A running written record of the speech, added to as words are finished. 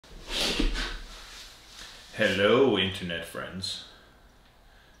Hello, internet friends,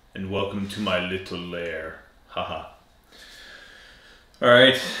 and welcome to my little lair. Haha.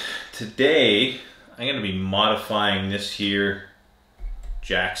 Alright, today I'm going to be modifying this here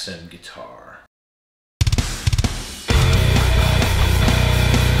Jackson guitar.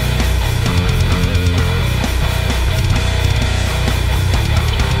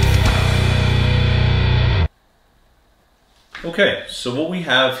 Okay, so what we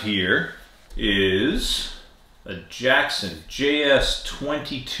have here is a Jackson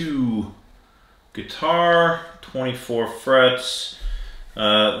JS22 guitar, 24 frets,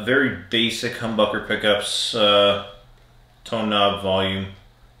 very basic humbucker pickups, tone knob, volume,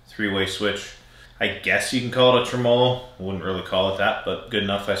 three-way switch. I guess you can call it a tremolo. I wouldn't really call it that, but good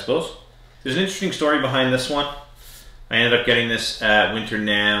enough, I suppose. There's an interesting story behind this one. I ended up getting this at Winter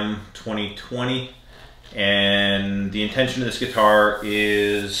NAMM 2020, and the intention of this guitar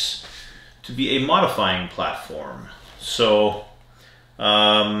is to be a modifying platform. So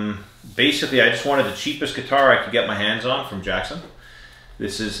basically I just wanted the cheapest guitar I could get my hands on from Jackson.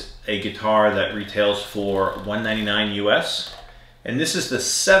 This is a guitar that retails for $199 US, and this is the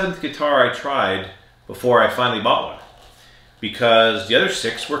 7th guitar I tried before I finally bought one, because the other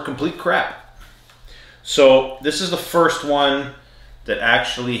 6 were complete crap. So this is the first one that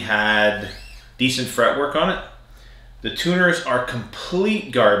actually had decent fretwork on it. The tuners are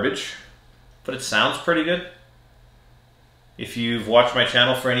complete garbage, but it sounds pretty good. If you've watched my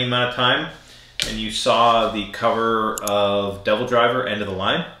channel for any amount of time and you saw the cover of Devil Driver, End of the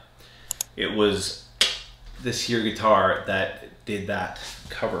Line, it was this here guitar that did that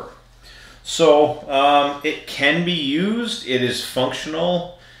cover. So it can be used, it is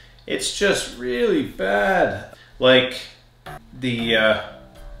functional, it's just really bad. Like the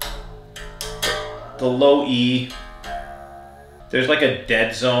low E, there's like a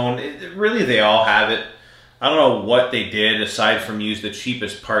dead zone. Really, they all have it. I don't know what they did aside from use the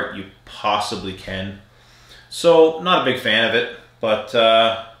cheapest part you possibly can. So, not a big fan of it, but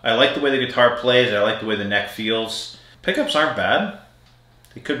I like the way the guitar plays. I like the way the neck feels. Pickups aren't bad.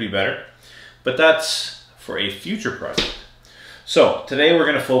 They could be better, but that's for a future project. So, today we're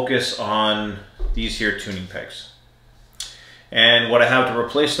going to focus on these here tuning pegs. And what I have to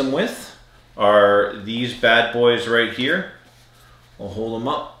replace them with are these bad boys right here. I'll hold them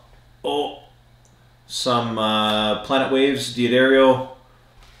up. Oh, some Planet Waves Diodario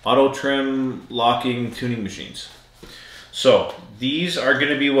auto trim locking tuning machines. So these are going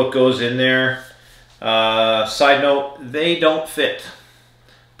to be what goes in there. Side note, they don't fit,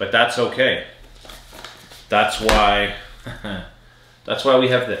 but that's okay. That's why we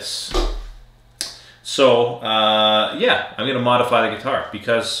have this. So yeah, I'm going to modify the guitar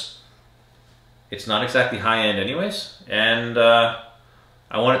because it's not exactly high end anyways, and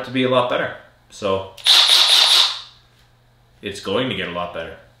I want it to be a lot better. So it's going to get a lot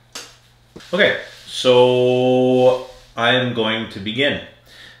better. Okay, so I am going to begin.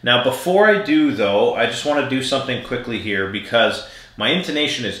 Now before I do though, I just want to do something quickly here because my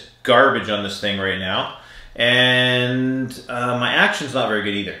intonation is garbage on this thing right now, and my action's not very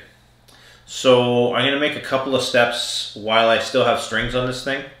good either. So I'm going to make a couple of steps while I still have strings on this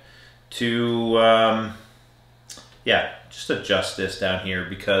thing to yeah, just adjust this down here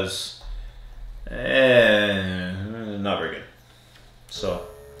because not very good. So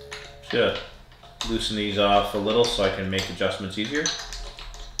just gonna loosen these off a little so I can make adjustments easier.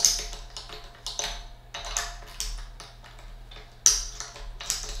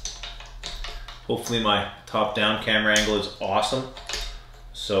 Hopefully my top-down camera angle is awesome,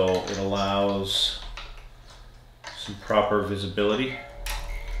 so it allows some proper visibility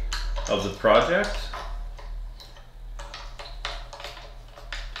of the project.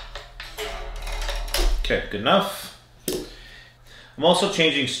 Okay, good enough. I'm also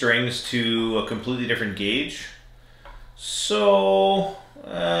changing strings to a completely different gauge. So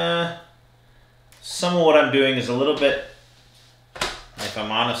some of what I'm doing is a little bit, if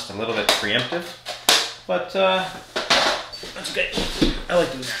I'm honest, a little bit preemptive, but that's okay. I like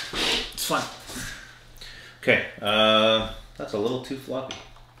doing that. It's fun. Okay, that's a little too floppy.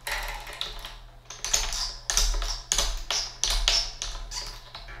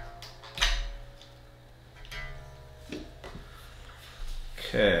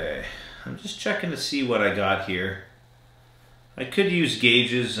 Okay, I'm just checking to see what I got here. I could use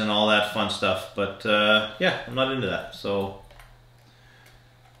gauges and all that fun stuff, but yeah, I'm not into that, so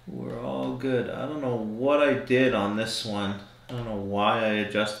we're all good. I don't know what I did on this one. I don't know why I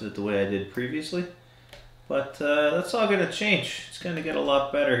adjusted it the way I did previously, but that's all gonna change. It's gonna get a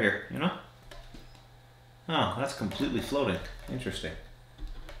lot better here, you know? Oh, that's completely floating. Interesting.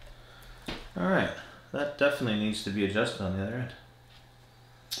 All right, that definitely needs to be adjusted on the other end.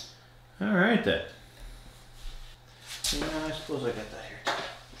 All right then. Yeah, I suppose I got that here too.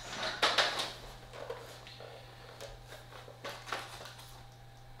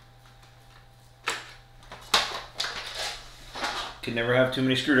 Can never have too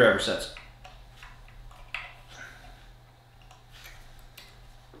many screwdriver sets.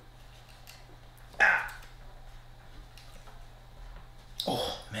 Ah.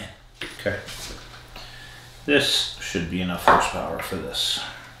 Oh man. Okay. This should be enough horsepower for this.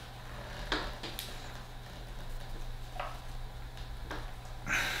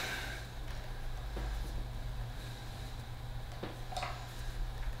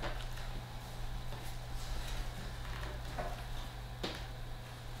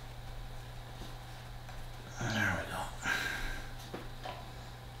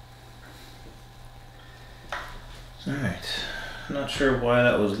 Alright, not sure why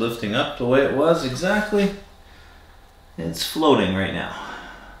that was lifting up the way it was exactly. It's floating right now.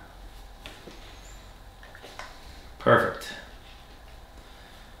 Perfect.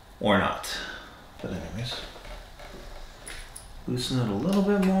 Or not. But anyways, loosen it a little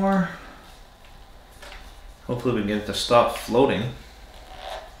bit more. Hopefully we can get it to stop floating.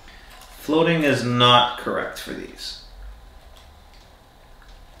 Floating is not correct for these.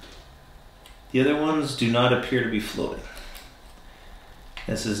 The other ones do not appear to be floating.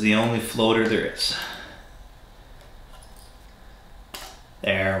 This is the only floater there is.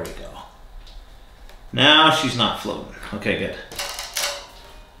 There we go. Now she's not floating. Okay, good.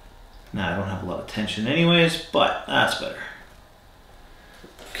 Now I don't have a lot of tension anyways, but that's better.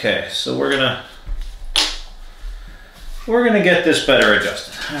 Okay, so we're gonna get this better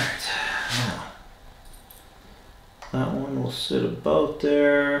adjusted. All right. Now, that one will sit about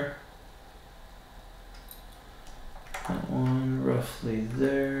there. That one roughly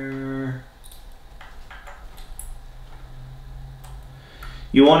there.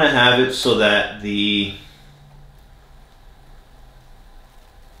 You want to have it so that the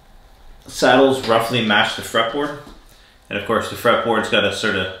saddles roughly match the fretboard. And of course the fretboard's got a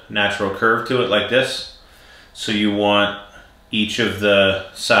sort of natural curve to it like this. So you want each of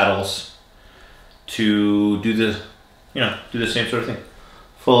the saddles to do the same sort of thing.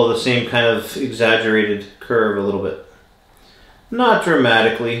 Follow the same kind of exaggerated curve a little bit. Not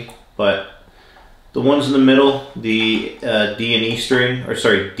dramatically, but the ones in the middle, the D and E string, or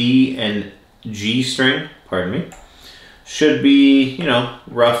sorry, D and G string, pardon me, should be,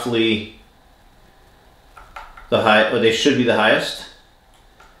 roughly the high, or they should be the highest.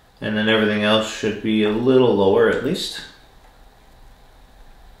 And then everything else should be a little lower at least.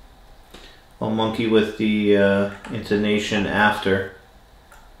 I'll monkey with the intonation after.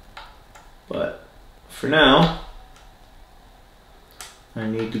 But for now, I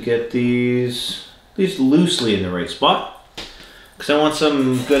need to get these at least loosely in the right spot, because I want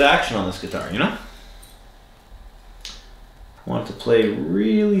some good action on this guitar, I want it to play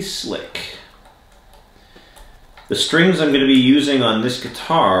really slick. The strings I'm going to be using on this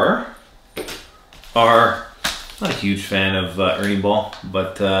guitar are, not a huge fan of Ernie Ball,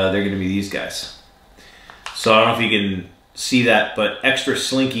 but they're going to be these guys. So I don't know if you can see that, but extra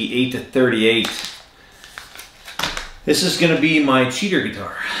slinky 8 to 38. This is going to be my cheater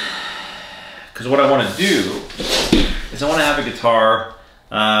guitar. Because what I want to do is I want to have a guitar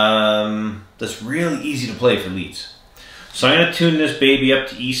that's really easy to play for leads. So I'm going to tune this baby up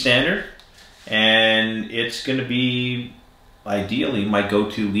to E standard, and it's going to be ideally my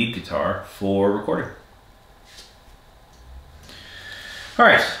go-to lead guitar for recording.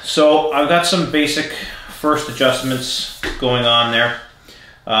 Alright, so I've got some basic first adjustments going on there.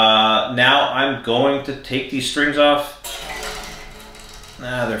 Now I'm going to take these strings off.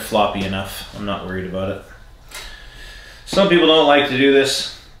 They're floppy enough. I'm not worried about it. Some people don't like to do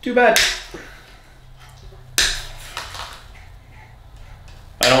this. Too bad.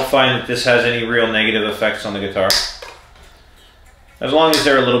 I don't find that this has any real negative effects on the guitar, as long as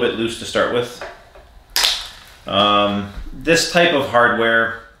they're a little bit loose to start with. This type of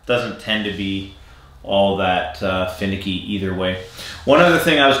hardware doesn't tend to be all that finicky either way. One other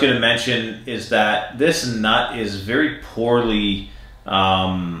thing I was going to mention is that this nut is very poorly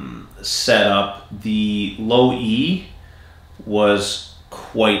set up. The low E was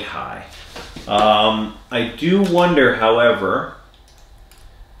quite high. I do wonder, however,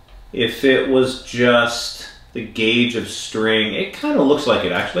 if it was just the gauge of string. It kind of looks like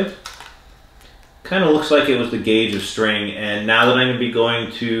it, actually. Kind of looks like it was the gauge of string, and now that I'm going to be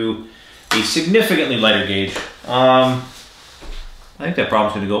going to a significantly lighter gauge, I think that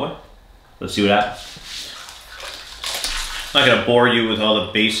problem's going to go away. Let's see what happens. I'm not going to bore you with all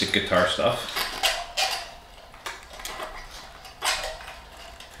the basic guitar stuff.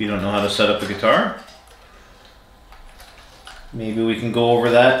 you don't know how to set up a guitar. Maybe we can go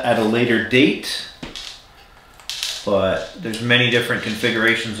over that at a later date. But there's many different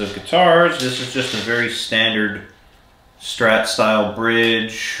configurations of guitars. This is just a very standard Strat style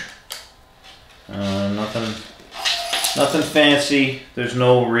bridge. Nothing fancy. There's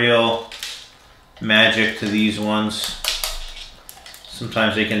no real magic to these ones.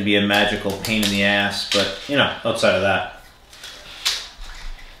 Sometimes they can be a magical pain in the ass, but you know, outside of that,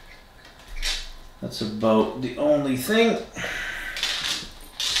 that's about the only thing.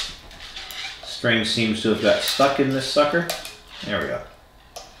 String seems to have got stuck in this sucker. There we go.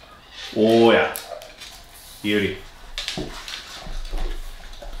 Oh yeah, beauty.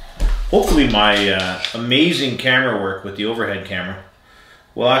 Hopefully my amazing camera work with the overhead camera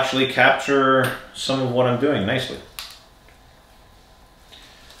will actually capture some of what I'm doing nicely.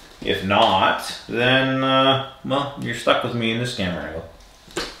 If not, then, well, you're stuck with me in this camera angle.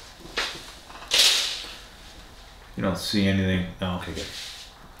 You don't see anything. Oh, okay, good.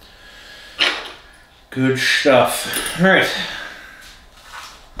 Good stuff. All right.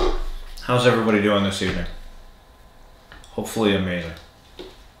 How's everybody doing this evening? Hopefully amazing.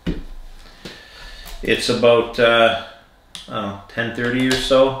 It's about 10:30 or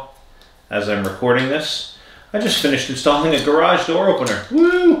so as I'm recording this. I just finished installing a garage door opener.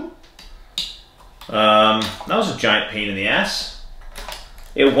 Woo! That was a giant pain in the ass.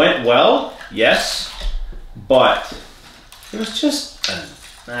 It went well, yes, but it was just,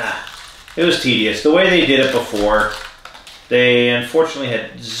 it was tedious. The way they did it before, they unfortunately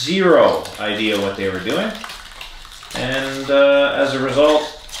had zero idea what they were doing. And as a result,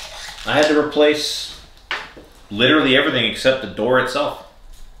 I had to replace literally everything except the door itself.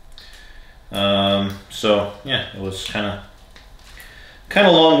 So yeah, it was kind of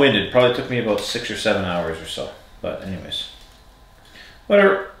long-winded. Probably took me about 6 or 7 hours or so. But anyways,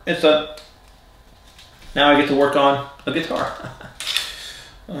 whatever, it's done. Now I get to work on a guitar.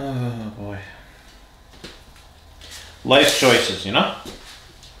 Oh boy. Life choices, you know?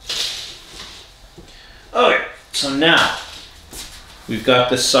 Okay, so now we've got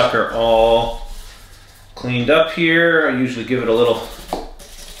this sucker all cleaned up here. I usually give it a little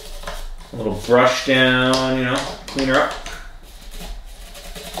brush down, you know, clean her up.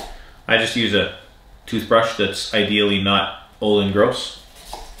 I just use a toothbrush that's ideally not old and gross.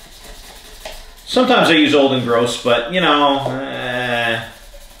 Sometimes I use old and gross, but you know,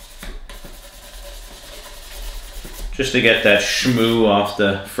 just to get that schmoo off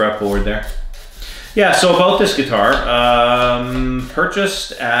the fretboard there. Yeah, so about this guitar,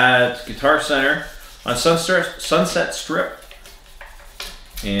 purchased at Guitar Center on Sunset Strip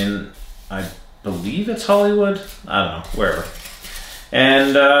in, I believe it's Hollywood, I don't know, wherever.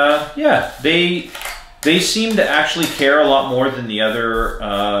 And yeah, they seem to actually care a lot more than the other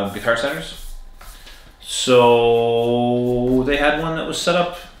Guitar Centers. So they had one that was set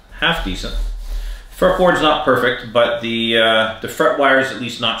up half decent. Fretboard's not perfect, but the fret wire is at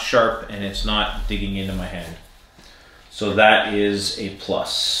least not sharp and it's not digging into my hand. So that is a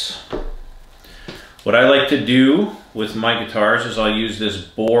plus. What I like to do with my guitars is I'll use this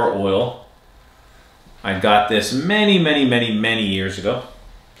bore oil. I got this many years ago,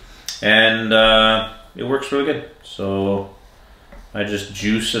 and it works really good. So I just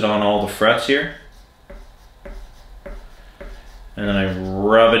juice it on all the frets here, and then I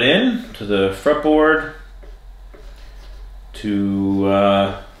rub it in to the fretboard to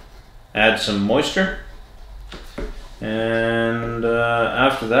add some moisture. And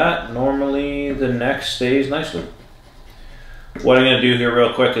after that, normally the neck stays nicely. What I'm going to do here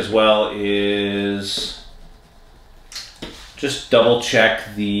real quick as well is just double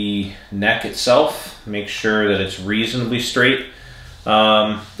check the neck itself, make sure that it's reasonably straight.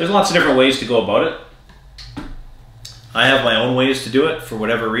 There's lots of different ways to go about it. I have my own ways to do it for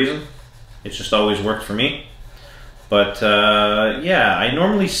whatever reason. It's just always worked for me. But yeah, I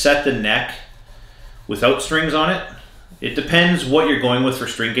normally set the neck without strings on it. It depends what you're going with for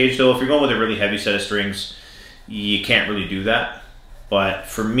string gauge though. If you're going with a really heavy set of strings, you can't really do that. But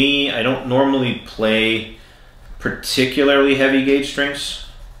for me, I don't normally play particularly heavy gauge strings.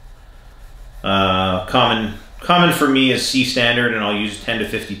 Common for me is C standard, and I'll use 10 to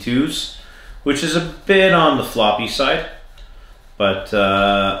 52s, which is a bit on the floppy side, but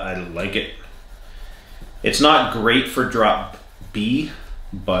I like it. It's not great for drop B,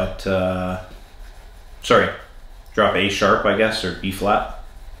 but sorry, drop A sharp, I guess, or B flat,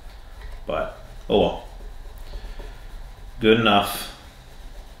 but oh well. Good enough.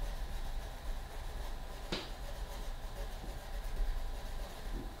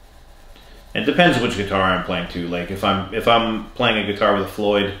 It depends which guitar I'm playing too. Like if I'm playing a guitar with a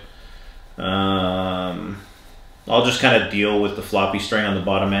Floyd, I'll just kind of deal with the floppy string on the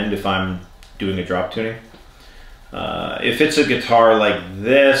bottom end if I'm doing a drop tuning. If it's a guitar like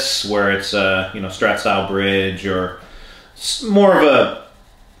this, where it's a Strat style bridge, or more of a,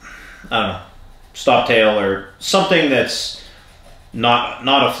 I don't know, stop tail or something that's not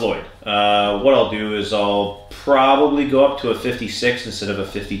a Floyd, what I'll do is I'll probably go up to a 56 instead of a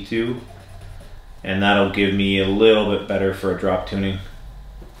 52, and that'll give me a little bit better for a drop tuning.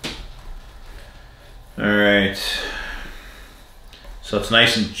 All right, so it's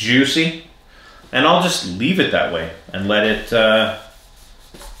nice and juicy, and I'll just leave it that way and let it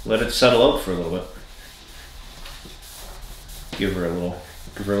settle out for a little bit. Give her a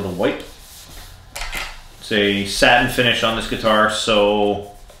little wipe. It's a satin finish on this guitar,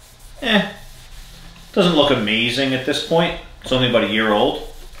 so doesn't look amazing at this point. It's only about a year old,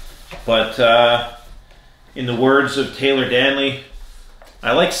 but in the words of Taylor Danley,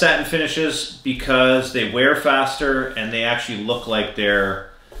 I like satin finishes because they wear faster and they actually look like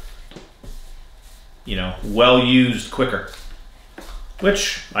they're, well used quicker,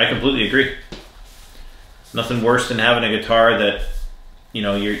 which I completely agree. Nothing worse than having a guitar that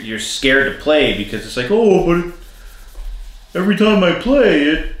you're scared to play because it's like, oh, but every time I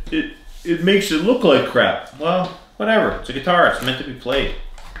play it makes it look like crap. Well, whatever. It's a guitar. It's meant to be played.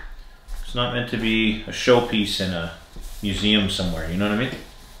 It's not meant to be a showpiece in a museum somewhere. You know what I mean?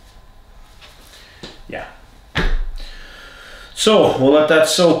 Yeah. So we'll let that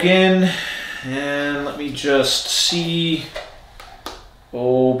soak in, and let me just see.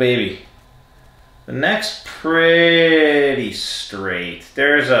 Oh baby, the neck's pretty straight.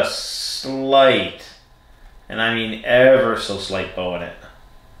 There's a slight, and I mean ever so slight bow in it.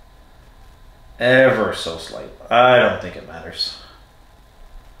 Ever so slight. I don't think it matters.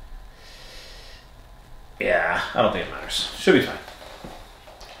 Yeah, I don't think it matters. Should be fine.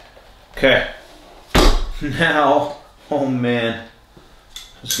 Okay. Now, oh man,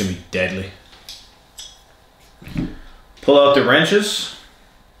 this is gonna be deadly. Pull out the wrenches,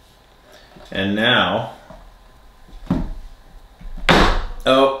 and now,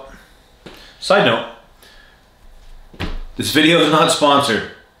 oh, side note, this video is not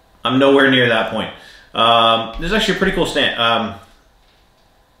sponsored. I'm nowhere near that point. This is actually a pretty cool stand,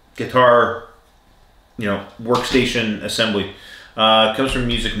 guitar, workstation assembly. It comes from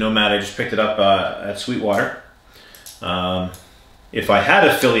Music Nomad. I just picked it up at Sweetwater. If I had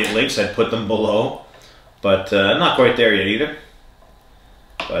affiliate links, I'd put them below, but not quite there yet either.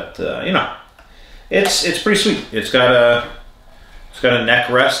 But it's pretty sweet. It's got a neck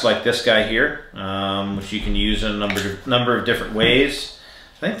rest like this guy here, which you can use in a number of different ways.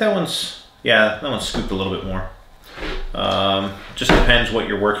 I think that one's scooped a little bit more. Just depends what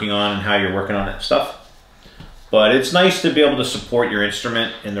you're working on and how you're working on it and stuff. But it's nice to be able to support your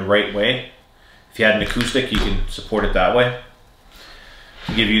instrument in the right way. If you had an acoustic, you can support it that way.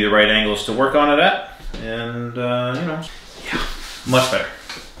 Give you the right angles to work on it at, and yeah, much better.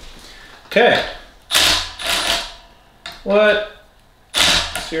 Okay. What?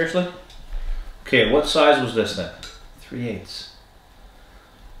 Seriously? Okay, what size was this then? 3/8.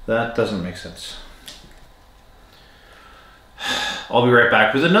 That doesn't make sense. I'll be right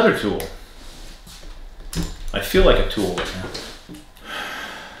back with another tool. I feel like a tool right now.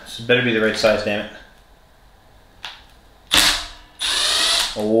 This better be the right size, damn it.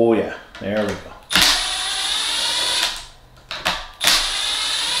 Oh yeah, there we go.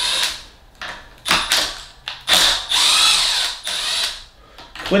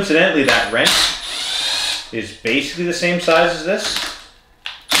 Coincidentally, that wrench is basically the same size as this,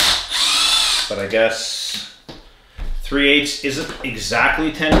 but I guess 3/8 isn't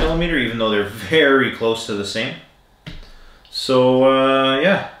exactly 10 millimeter, even though they're very close to the same. So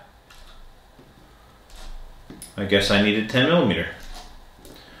yeah, I guess I needed 10 millimeter.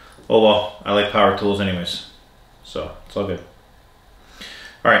 Oh well, I like power tools anyways, so it's all good.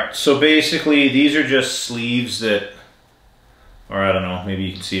 All right, so basically these are just sleeves that, or I don't know, maybe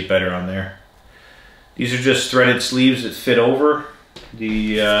you can see it better on there. These are just threaded sleeves that fit over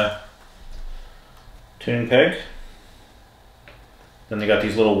the tuning peg. Then they got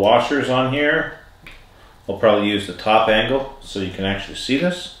these little washers on here. I'll probably use the top angle so you can actually see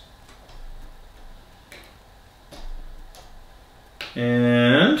this.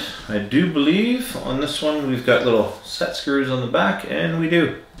 And I do believe on this one we've got little set screws on the back, and we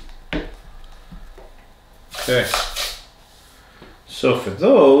do. Okay. So for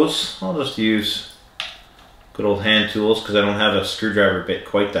those, I'll just use good old hand tools because I don't have a screwdriver bit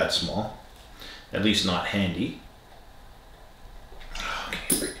quite that small. At least not handy.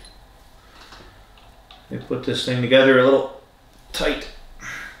 Okay, They put this thing together a little tight,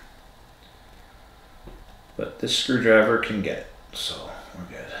 but this screwdriver can get it, so we're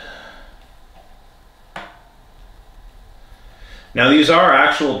good. Now these are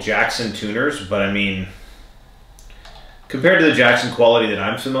actual Jackson tuners, but I mean, compared to the Jackson quality that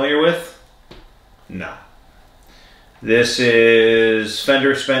I'm familiar with, no. This is,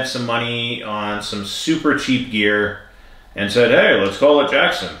 Fender spent some money on some super cheap gear and said, hey, let's call it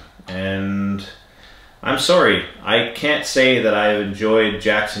Jackson. And I'm sorry, I can't say that I've enjoyed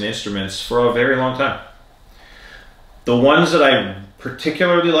Jackson instruments for a very long time. The ones that I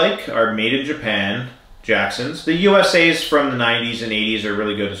particularly like are made in Japan Jacksons. The USA's from the 90s and 80s are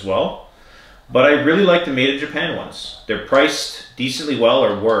really good as well. But I really like the made in Japan ones. They're priced decently well,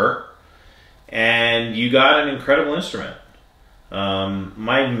 or were. And you got an incredible instrument.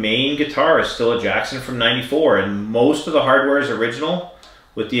 My main guitar is still a Jackson from '94, and most of the hardware is original,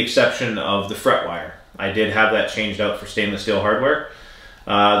 with the exception of the fret wire. I did have that changed out for stainless steel hardware.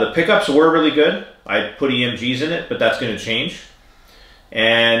 The pickups were really good. I put EMGs in it, but that's going to change.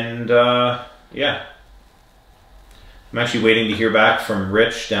 And yeah, I'm actually waiting to hear back from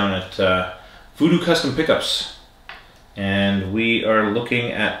Rich down at Voodoo Custom Pickups, and we are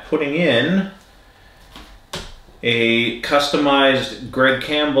looking at putting in a customized Greg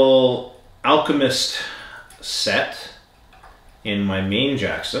Campbell Alchemist set in my main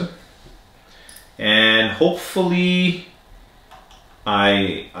Jackson, and hopefully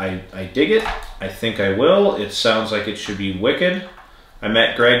I dig it. I think I will. It sounds like it should be wicked. I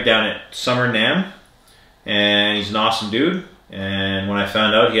met Greg down at Summer NAMM, and he's an awesome dude. And when I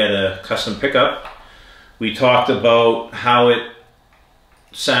found out he had a custom pickup, we talked about how it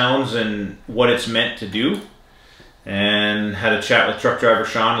sounds and what it's meant to do, and had a chat with truck driver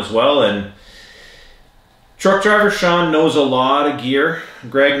Sean as well. And truck driver Sean knows a lot of gear.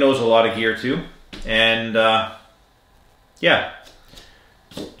 Greg knows a lot of gear too. And yeah,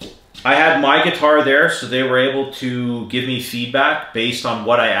 I had my guitar there, so they were able to give me feedback based on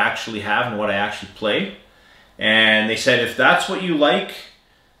what I actually have and what I actually play. And they said, if that's what you like,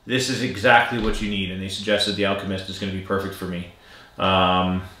 this is exactly what you need. And they suggested the Alchemist is going to be perfect for me.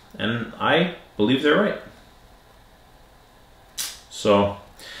 And I believe they're right. So,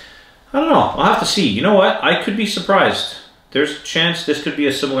 I don't know. I'll have to see. You know what? I could be surprised. There's a chance this could be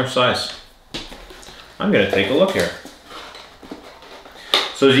a similar size. I'm going to take a look here.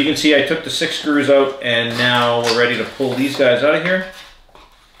 So as you can see, I took the 6 screws out, and now we're ready to pull these guys out of here.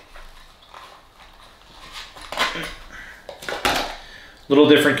 Little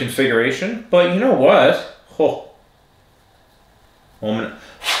different configuration, but you know what? Oh,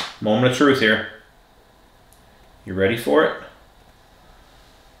 moment of truth here. You ready for it?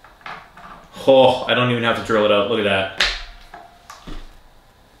 Oh, I don't even have to drill it out. Look at that.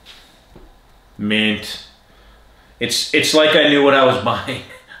 Mint. It's like I knew what I was buying.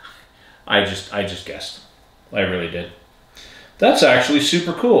 I just guessed. I really did. That's actually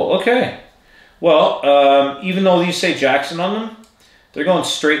super cool. Okay. Well, even though these say Jackson on them, they're going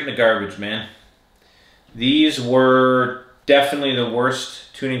straight in the garbage, man. These were definitely the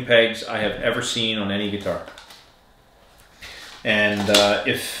worst tuning pegs I have ever seen on any guitar. And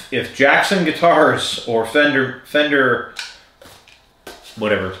if Jackson Guitars or Fender Guitars,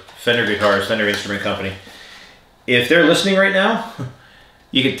 Fender Instrument Company, if they're listening right now,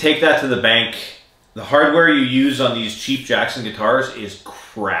 you can take that to the bank. The hardware you use on these cheap Jackson guitars is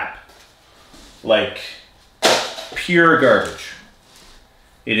crap. Like, pure garbage.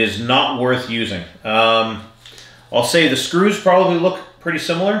 It is not worth using. I'll say the screws probably look pretty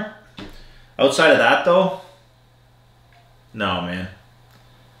similar. Outside of that though, no man.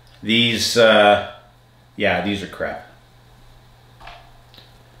 These, yeah, these are crap.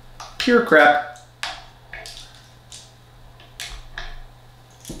 Pure crap.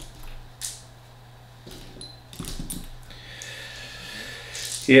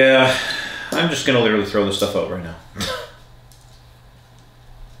 Yeah, I'm just gonna literally throw this stuff out right now.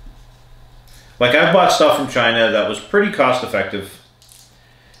 Like, I've bought stuff from China that was pretty cost effective,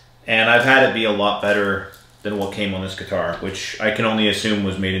 and I've had it be a lot better than what came on this guitar, which I can only assume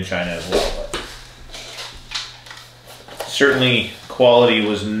was made in China as well. But certainly quality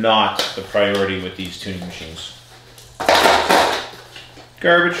was not the priority with these tuning machines.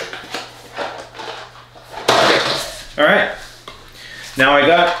 Garbage. All right. Now I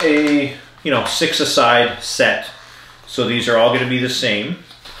got a, 6-a-side set, so these are all going to be the same.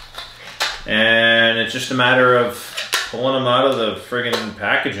 And it's just a matter of pulling them out of the friggin'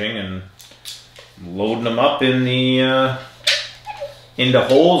 packaging and loading them up in the into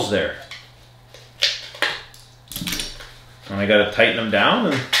holes there. And I gotta tighten them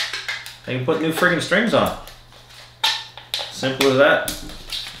down, and I can put new friggin' strings on. Simple as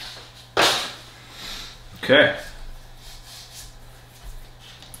that. Okay.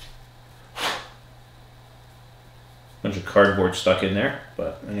 Bunch of cardboard stuck in there,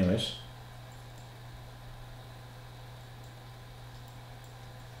 but anyways.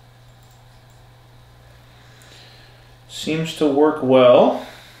 Seems to work well.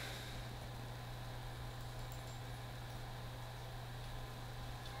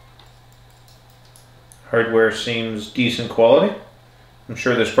 Hardware seems decent quality. I'm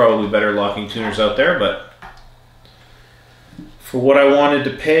sure there's probably better locking tuners out there, but for what I wanted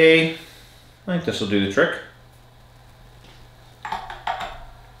to pay, I think this will do the trick.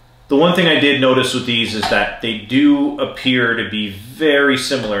 The one thing I did notice with these is that they do appear to be very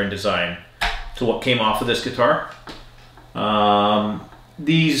similar in design to what came off of this guitar.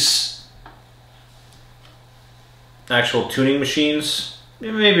 These actual tuning machines,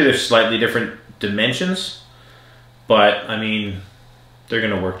 maybe they're slightly different dimensions, but I mean, they're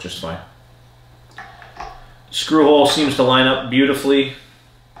gonna work just fine. Screw hole seems to line up beautifully.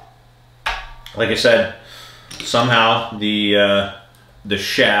 Like I said, somehow the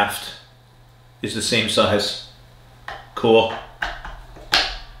shaft is the same size. Cool.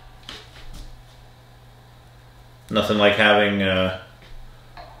 Nothing like having a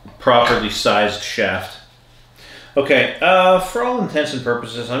properly sized shaft. Okay, for all intents and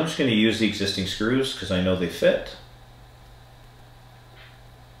purposes, I'm just going to use the existing screws because I know they fit.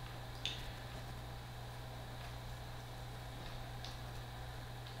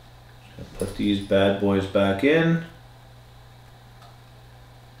 Put these bad boys back in.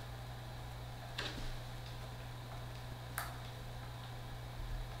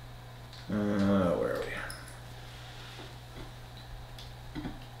 Where are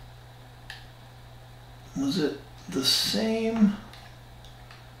we? Was it the same?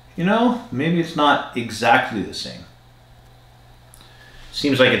 You know, maybe it's not exactly the same.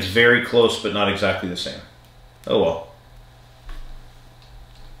 Seems like it's very close, but not exactly the same. Oh well.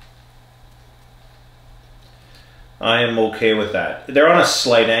 I am okay with that. They're on a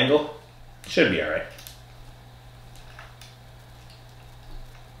slight angle. Should be all right.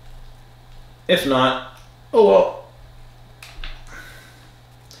 If not, oh well.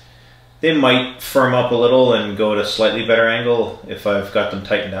 They might firm up a little and go at a slightly better angle if I've got them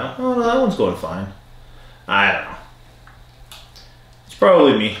tightened down. Oh no, that one's going fine. I don't know. It's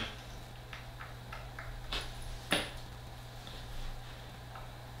probably me.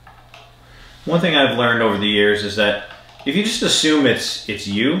 One thing I've learned over the years is that if you just assume it's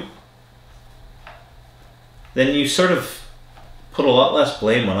you, then you sort of put a lot less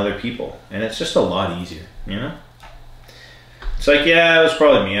blame on other people, and it's just a lot easier, you know? It's like, yeah, it was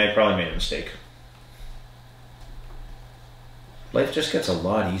probably me. I probably made a mistake. Life just gets a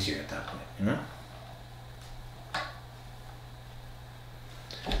lot easier at that point, you know?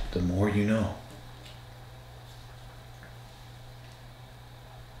 The more you know.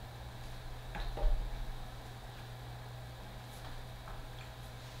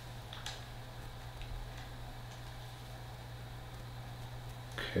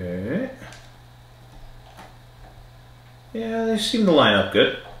 Okay. Yeah, they seem to line up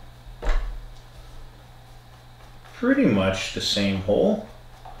good. Pretty much the same hole.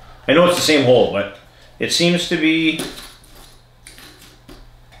 I know it's the same hole, but it seems to be...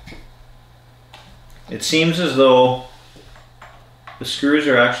 It seems as though the screws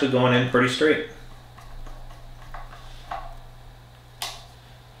are actually going in pretty straight.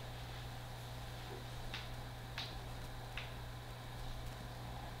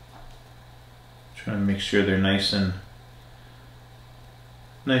 Trying to make sure they're nice and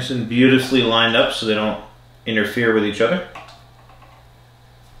beautifully lined up so they don't interfere with each other.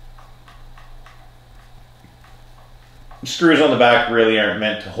 The screws on the back really aren't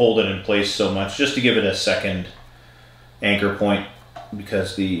meant to hold it in place so much, just to give it a second anchor point,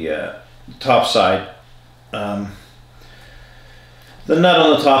 because the top side, the nut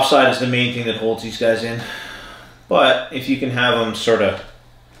on the top side is the main thing that holds these guys in. But if you can have them sort of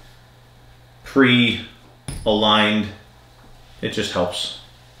pre-aligned, it just helps.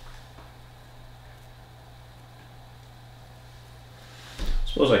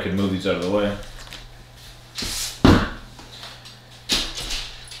 Suppose I could move these out of the way.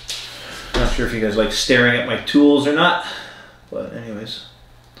 Not sure if you guys like staring at my tools or not, but anyways.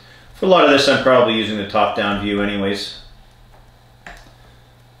 For a lot of this I'm probably using the top-down view anyways,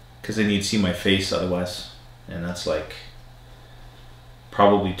 because I need to see my face otherwise, and that's like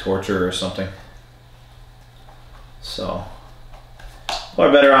probably torture or something. So,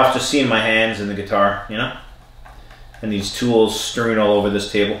 or better off just seeing my hands in the guitar, you know? And these tools strewn all over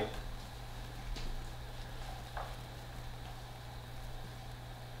this table.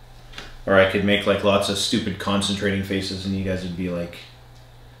 Or I could make like lots of stupid concentrating faces and you guys would be like,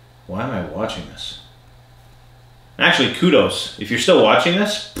 why am I watching this? Actually, kudos. If you're still watching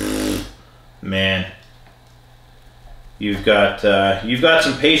this, man, you've got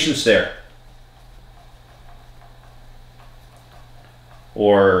some patience there.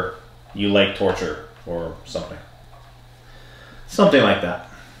 Or you like torture or something. Something like that.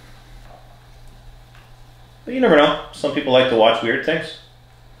 But you never know. Some people like to watch weird things.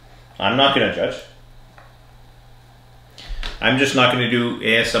 I'm not going to judge. I'm just not going to do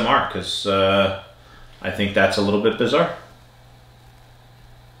ASMR because I think that's a little bit bizarre.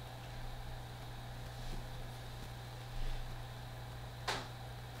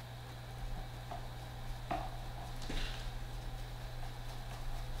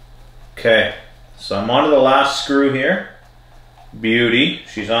 Okay, so I'm on to the last screw here. Beauty,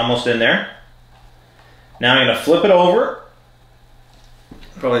 she's almost in there. Now I'm going to flip it over.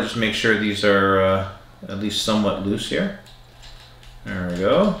 Probably just make sure these are at least somewhat loose here. There we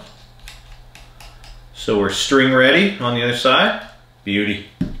go. So we're string ready on the other side. Beauty.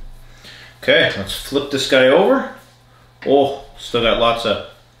 Okay, let's flip this guy over. Oh, still got lots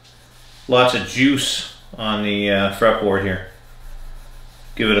of juice on the fretboard here.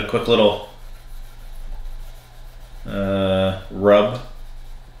 Give it a quick little rub.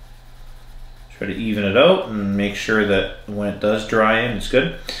 Try to even it out and make sure that when it does dry in, it's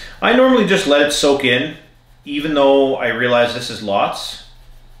good. I normally just let it soak in, even though I realize this is lots.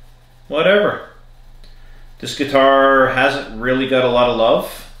 Whatever. This guitar hasn't really got a lot of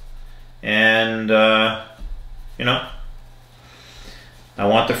love, and you know, I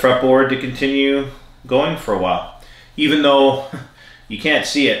want the fretboard to continue going for a while, even though you can't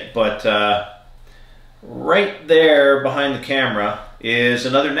see it, but right there behind the camera is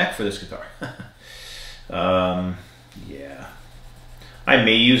another neck for this guitar. Yeah, I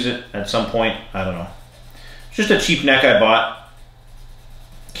may use it at some point. I don't know. It's just a cheap neck I bought.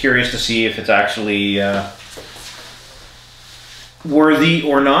 Curious to see if it's actually worthy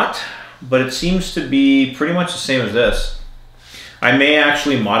or not, but it seems to be pretty much the same as this. I may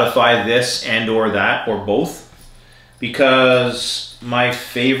actually modify this and or that or both, because my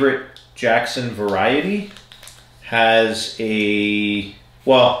favorite Jackson variety has a,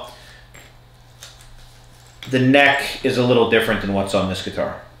 well, the neck is a little different than what's on this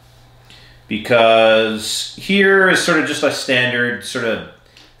guitar, because here is sort of just a standard sort of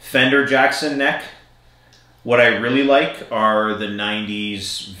Fender Jackson neck. What I really like are the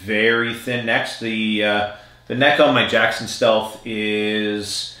 90s very thin necks. The neck on my Jackson Stealth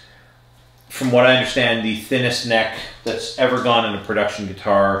is, from what I understand, the thinnest neck that's ever gone in a production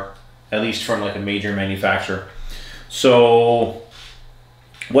guitar, at least from like a major manufacturer. So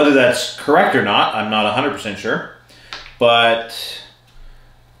whether that's correct or not, I'm not 100% sure. But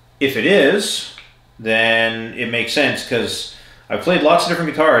if it is, then it makes sense, because I've played lots of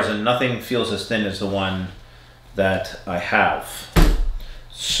different guitars and nothing feels as thin as the one that I have.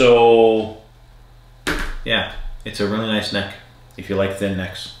 So yeah, it's a really nice neck if you like thin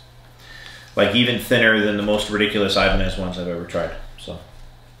necks. Like even thinner than the most ridiculous Ibanez ones I've ever tried. So,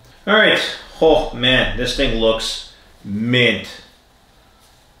 all right. Oh man, this thing looks mint.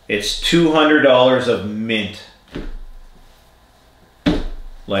 It's $200 of mint.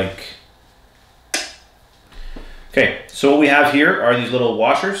 Like, okay, so what we have here are these little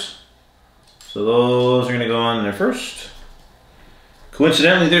washers. So those are gonna go on there first.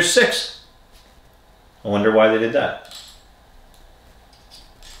 Coincidentally, there's 6. I wonder why they did that.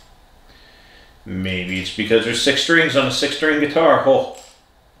 Maybe it's because there's 6 strings on a 6-string guitar. Oh,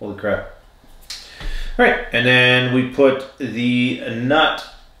 holy crap. All right, and then we put the nut.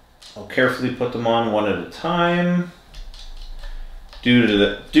 I'll carefully put them on one at a time. Due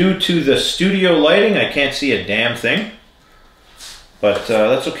to the studio lighting, I can't see a damn thing, but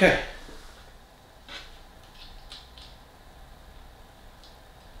that's okay.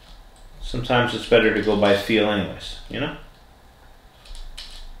 Sometimes it's better to go by feel anyways, you know?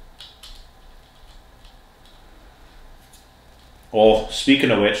 Oh, speaking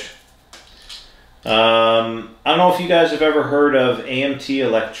of which, I don't know if you guys have ever heard of AMT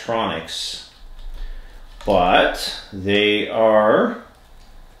Electronics, but they are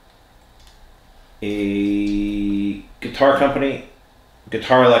a guitar company,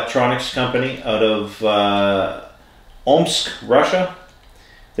 guitar electronics company out of Omsk, Russia.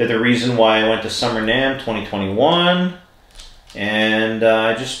 They're the reason why I went to Summer NAMM 2021, and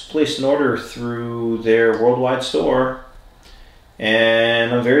I just placed an order through their worldwide store,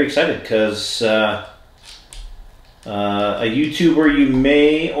 and I'm very excited because a YouTuber you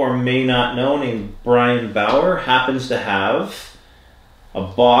may or may not know named Brian Bauer happens to have a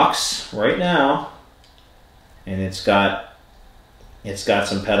box right now, and it's got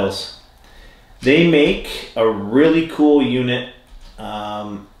some pedals. They make a really cool unit.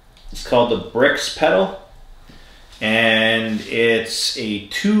 It's called the Bricks pedal, and it's a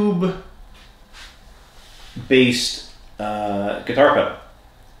tube-based guitar pedal.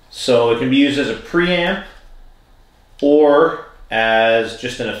 So it can be used as a preamp or as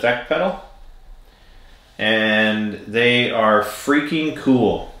just an effect pedal. And they are freaking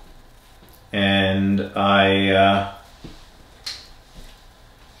cool. And I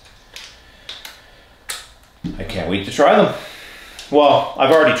can't wait to try them. Well,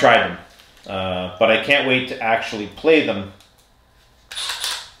 I've already tried them, but I can't wait to actually play them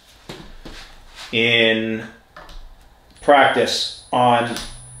in practice on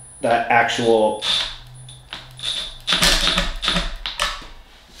that actual,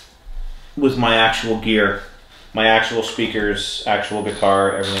 with my actual gear, my actual speakers, actual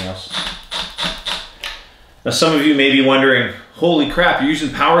guitar, everything else. Now some of you may be wondering, holy crap, you're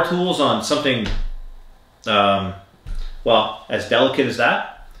using power tools on something, well, as delicate as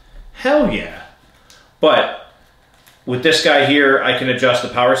that? Hell yeah. But with this guy here, I can adjust the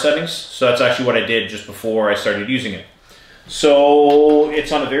power settings. So that's actually what I did just before I started using it. So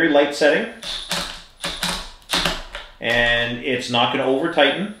it's on a very light setting, and it's not going to over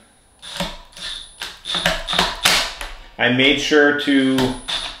tighten. I made sure to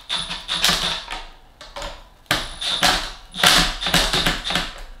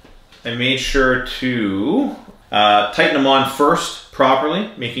tighten them on first properly,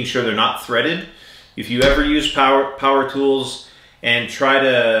 making sure they're not threaded. If you ever use power tools and try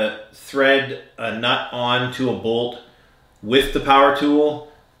to thread a nut onto a bolt with the power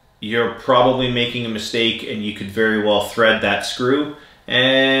tool, you're probably making a mistake, and you could very well thread that screw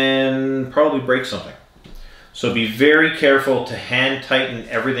and probably break something. So be very careful to hand tighten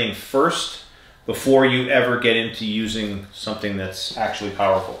everything first before you ever get into using something that's actually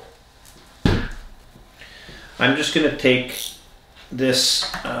powerful. I'm just going to take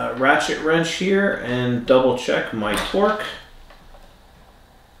this ratchet wrench here and double check my torque.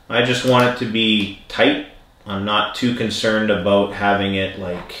 I just want it to be tight. I'm not too concerned about having it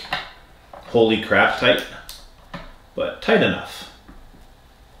like holy crap tight, but tight enough.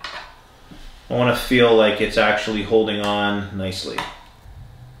 I want to feel like it's actually holding on nicely.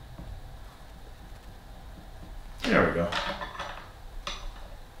 There we go.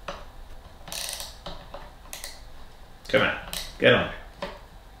 Come on, get on.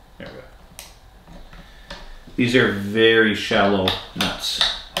 There we go. These are very shallow nuts.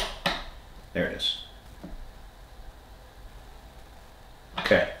 There it is.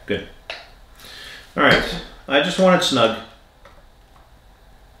 Okay, good. All right, I just want it snug.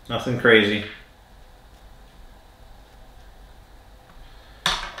 Nothing crazy.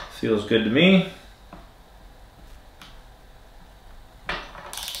 Feels good to me.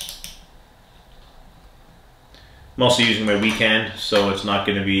 I'm also using my weekend, so it's not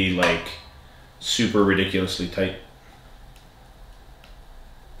going to be like super ridiculously tight.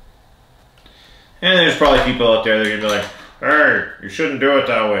 And there's probably people out there that are going to be like, hey, you shouldn't do it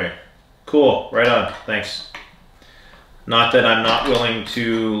that way. Cool, right on, thanks. Not that I'm not willing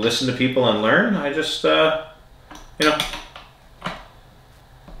to listen to people and learn. I just, you know,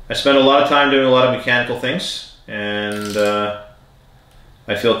 I spend a lot of time doing a lot of mechanical things, and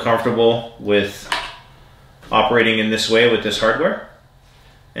I feel comfortable with operating in this way with this hardware.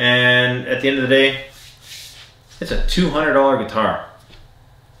 And at the end of the day, it's a $200 guitar.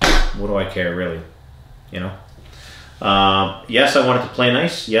 What do I care, really? You know? Yes, I want it to play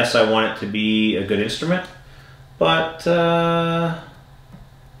nice. Yes, I want it to be a good instrument. But, you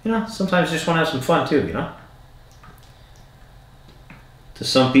know, sometimes you just want to have some fun too, you know? To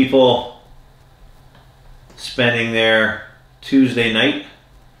some people, spending their Tuesday night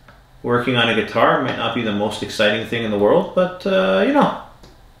working on a guitar might not be the most exciting thing in the world, but, you know,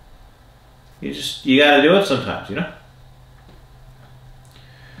 you gotta do it sometimes, you know?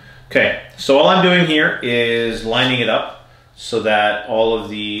 Okay, so all I'm doing here is lining it up so that all of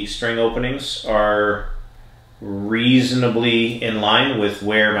the string openings are reasonably in line with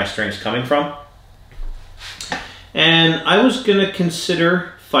where my string's coming from. And I was gonna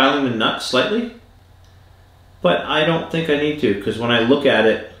consider filing the nut slightly, but I don't think I need to, because when I look at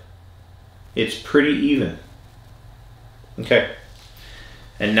it, it's pretty even. Okay,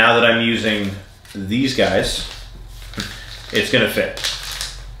 and now that I'm using these guys, it's gonna fit.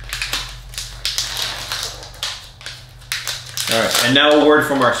 All right, and now a word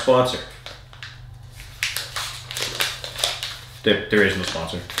from our sponsor. There is no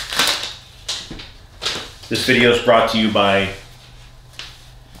sponsor. This video is brought to you by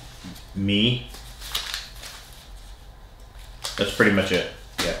me. That's pretty much it.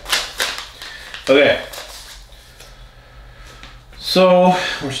 Yeah. Okay. So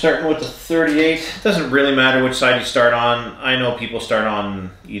we're starting with the 38. It doesn't really matter which side you start on. I know people start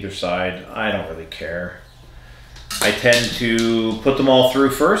on either side. I don't really care. I tend to put them all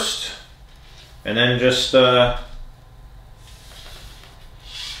through first and then just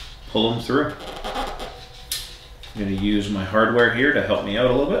pull them through. I'm going to use my hardware here to help me out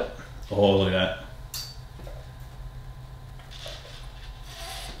a little bit. Oh, look at that.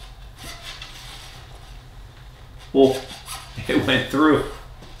 Well, it went through.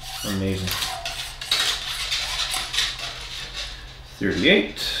 Amazing.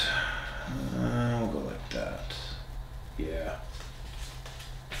 38. We'll go like that. Yeah.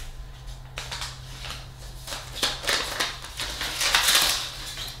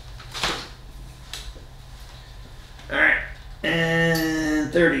 All right.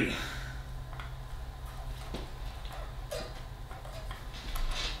 And 30.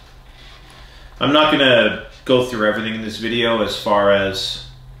 I'm not gonna go through everything in this video as far as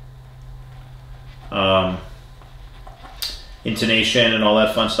intonation and all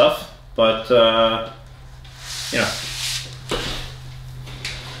that fun stuff, but you know.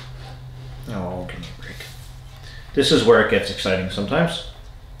 Oh, give me a break. This is where it gets exciting sometimes.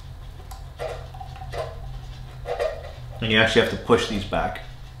 And you actually have to push these back.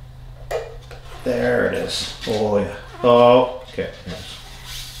 There it is. Oh yeah. Oh, okay. There it is.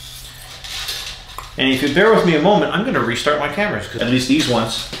 And if you bear with me a moment, I'm going to restart my cameras, because at least these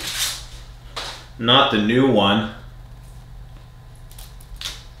ones, not the new one.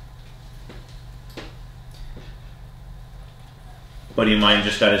 Buddy of mine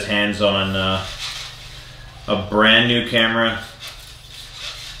just got his hands on a brand new camera.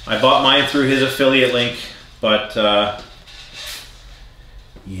 I bought mine through his affiliate link, but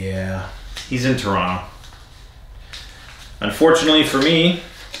yeah, he's in Toronto. Unfortunately for me,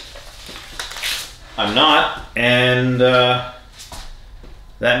 I'm not, and that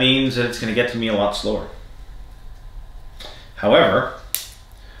means that it's going to get to me a lot slower. However,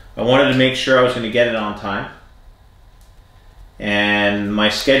 I wanted to make sure I was going to get it on time, and my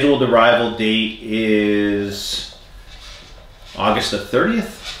scheduled arrival date is August the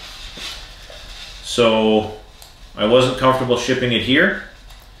 30th, so I wasn't comfortable shipping it here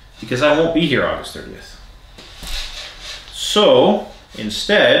because I won't be here August 30th. So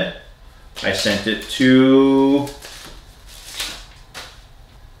instead, I sent it to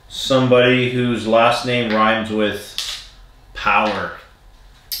somebody whose last name rhymes with power.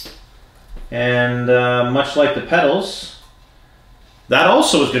 And much like the pedals, that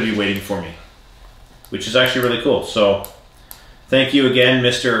also is going to be waiting for me, which is actually really cool. So thank you again,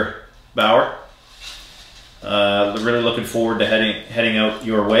 Mr. Bauer. Really looking forward to heading out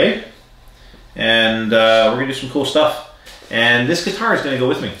your way. And we're going to do some cool stuff. And this guitar is going to go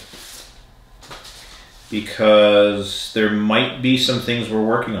with me, because there might be some things we're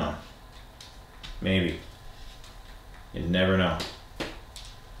working on. Maybe. You never know.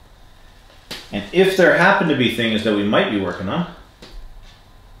 And if there happen to be things that we might be working on,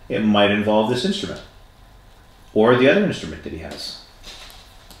 it might involve this instrument or the other instrument that he has.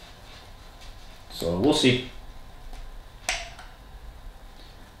 So we'll see.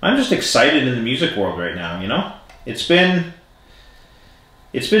 I'm just excited in the music world right now, you know? It's been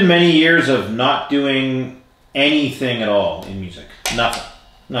many years of not doing anything at all in music. Nothing.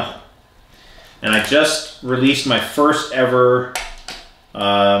 Nothing. And I just released my first ever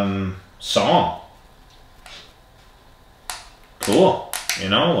song. Cool. You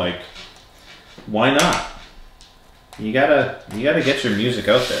know, like, why not? You gotta get your music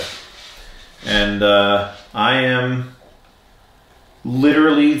out there. And I am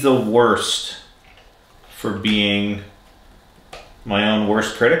literally the worst for being my own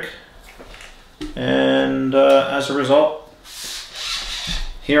worst critic, and as a result,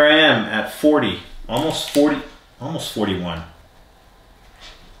 here I am at 40, almost 41.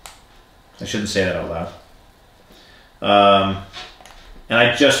 I shouldn't say that out loud. And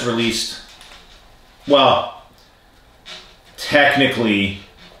I just released, well, technically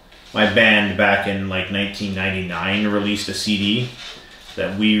my band back in like 1999 released a CD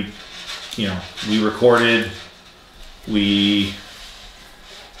that we recorded. We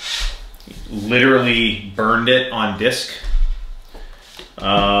literally burned it on disc.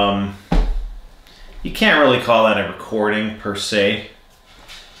 You can't really call that a recording per se.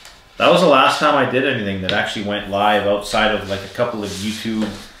 That was the last time I did anything that actually went live outside of like a couple of YouTube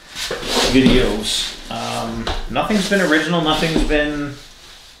videos. Nothing's been original, nothing's been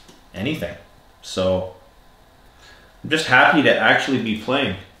anything. So I'm just happy to actually be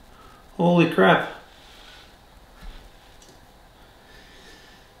playing Holy crap.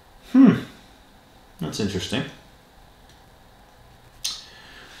 That's interesting.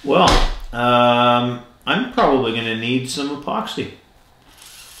 Well, I'm probably going to need some epoxy,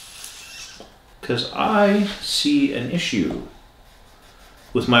 because I see an issue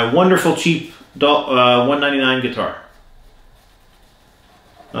with my wonderful cheap $199 guitar.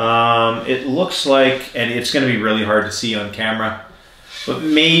 It looks like, and it's going to be really hard to see on camera, but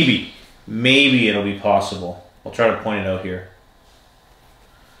maybe it'll be possible. I'll try to point it out here.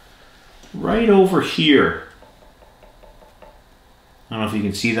 Right over here. I don't know if you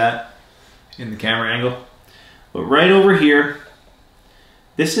can see that in the camera angle, but right over here,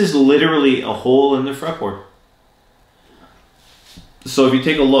 this is literally a hole in the fretboard. So if you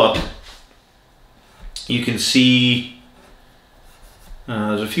take a look, you can see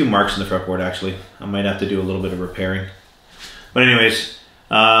there's a few marks in the fretboard actually. I might have to do a little bit of repairing. But anyways,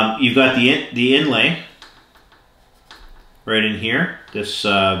 you've got the inlay right in here. This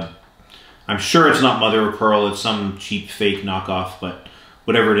I'm sure it's not mother of pearl, it's some cheap fake knockoff, but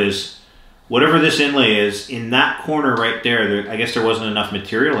whatever it is, whatever this inlay is, in that corner right there, I guess there wasn't enough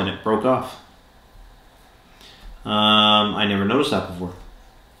material and it broke off. I never noticed that before.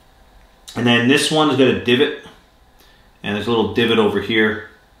 And then this one's got a divot, and there's a little divot over here.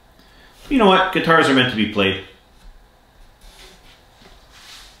 You know what? Guitars are meant to be played.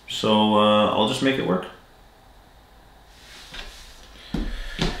 So I'll just make it work.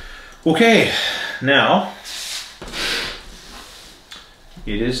 Okay, now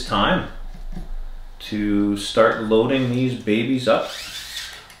it is time to start loading these babies up.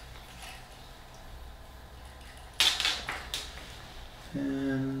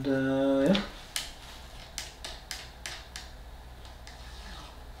 And yeah.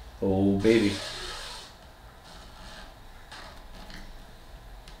 Oh baby.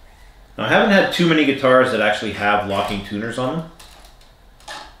 Now I haven't had too many guitars that actually have locking tuners on them.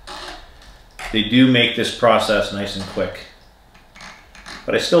 They do make this process nice and quick.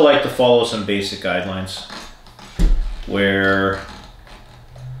 But I still like to follow some basic guidelines where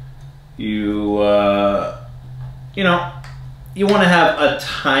you know, you want to have a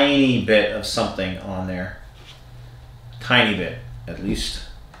tiny bit of something on there. Tiny bit, at least.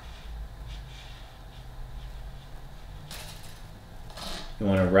 You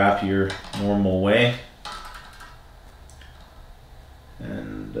want to wrap your normal way.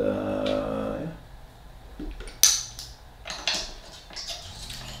 And yeah.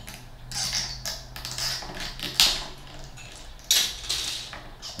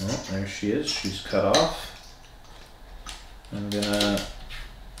 Oh, there she is. She's cut off. I'm gonna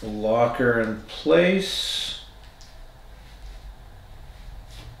lock her in place.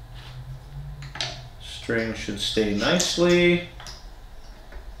 String should stay nicely.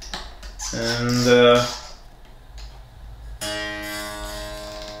 And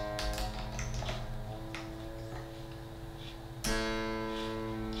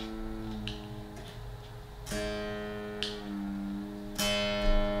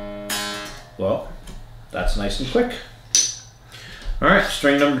well, that's nice and quick. All right,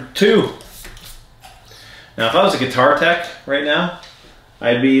 string number 2. Now, if I was a guitar tech right now,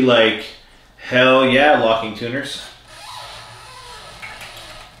 I'd be like, hell yeah, locking tuners.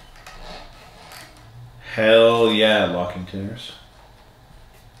 Hell yeah, locking tuners.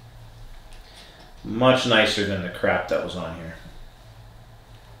 Much nicer than the crap that was on here.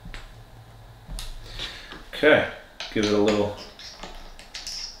 Okay, give it a little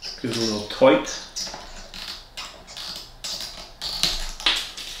toit.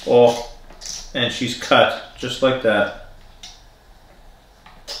 Oh, and she's cut just like that.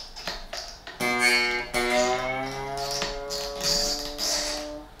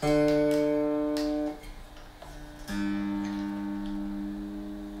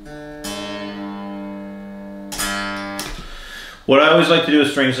 What I always like to do with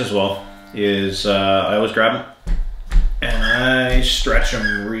strings as well is I always grab them and I stretch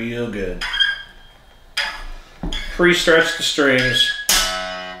them real good. Pre-stretch the strings.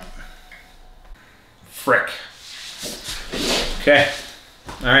 Frick. Okay.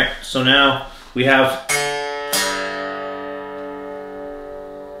 All right. So now we have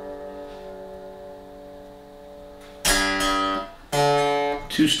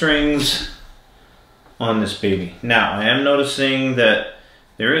two strings on this baby. Now I am noticing that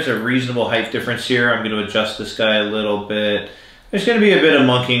there is a reasonable height difference here. I'm going to adjust this guy a little bit. There's going to be a bit of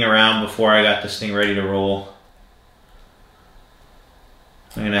monkeying around before I got this thing ready to roll.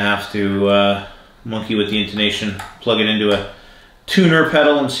 I'm going to have to monkey with the intonation, plug it into a tuner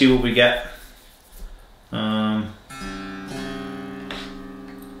pedal and see what we get.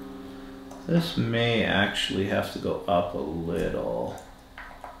 This may actually have to go up a little.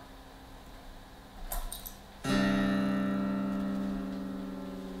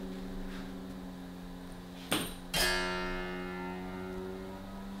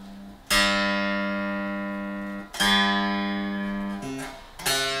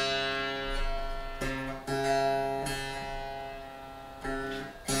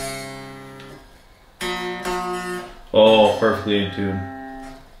 Oh, perfectly in tune.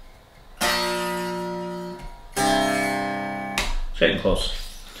 Getting close.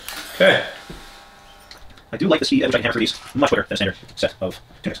 Okay. I do like the speed at which I can hammer through these much quicker than a standard set of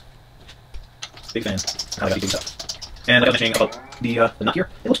tuners. Big fan of how I got these doing stuff. And like I was mentioning about the nut here,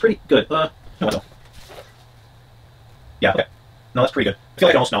 it looks pretty good. No, I don't. Yeah, okay. No, that's pretty good. I feel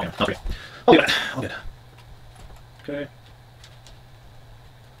like I almost, no, not pretty good. I'll do that. All good. Okay.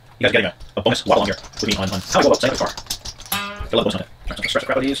 You guys are getting a bonus waddle on here with me on how I go about setting up the car. I love bonus content. Alright, so stretch the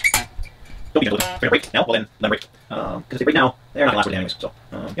crap out of these. Don't be gentle with them. If they're gonna break now, well then let them break. Because if they break now, they're not gonna last with anyways. So,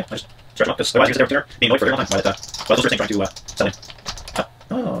 yeah, I just stretch them up, because otherwise I guess they're being annoyed for a very long time while those are trying to sell in.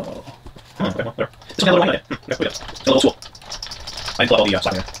 Oh. Okay, well, whatever. This is kind of a little line on it. Okay, it's a little school. I didn't pull out all the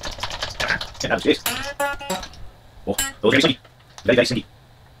slack in there. Can't have this case. Oh, those are very slinky. Very, very slinky.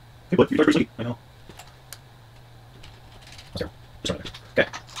 Hey, bud, you're pretty slinky. I know. That's there. Just right there. Okay.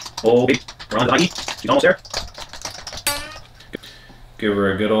 Oh, baby. We're on to the 90. She's almost there. Give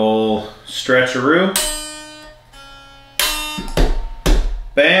her a good old stretcheroo.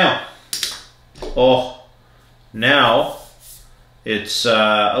 Bam! Oh, now it's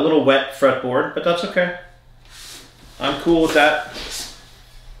a little wet fretboard, but that's okay. I'm cool with that.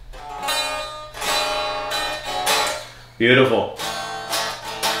 Beautiful.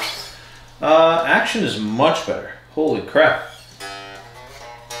 Action is much better. Holy crap.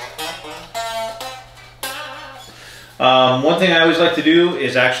 One thing I always like to do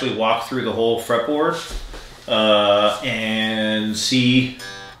is actually walk through the whole fretboard and see.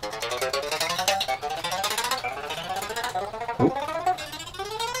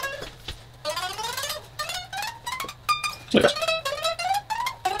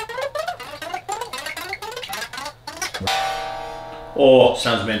 Oh,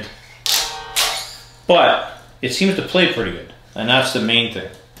 sounds mint. But it seems to play pretty good, and that's the main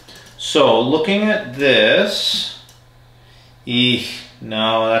thing. So looking at this,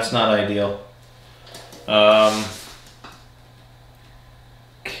 no, that's not ideal.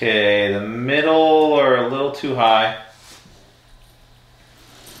 Okay, the middle are a little too high.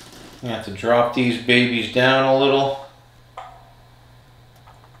 I have to drop these babies down a little.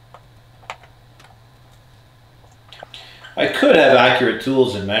 I could have accurate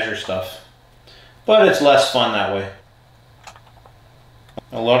tools and measure stuff, but it's less fun that way.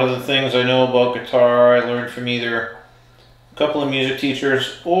 A lot of the things I know about guitar I learned from either a couple of music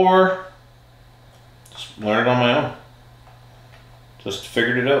teachers or just learned it on my own. Just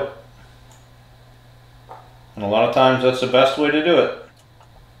figured it out. And a lot of times that's the best way to do it.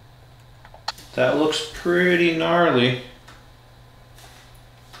 That looks pretty gnarly.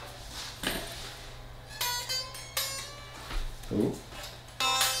 Ooh.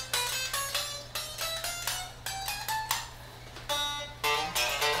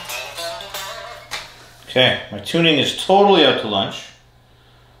 Okay, my tuning is totally out to lunch,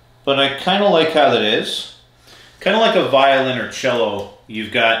 but I kind of like how that is. Kind of like a violin or cello.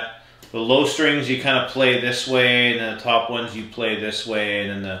 You've got the low strings you kind of play this way, and then the top ones you play this way, and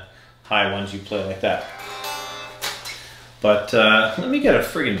then the high ones you play like that. But let me get a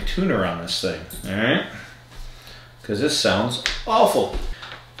friggin' tuner on this thing, alright? Because this sounds awful.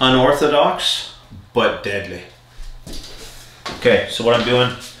 Unorthodox, but deadly. Okay, so what I'm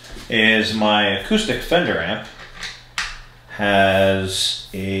doing is my acoustic Fender amp has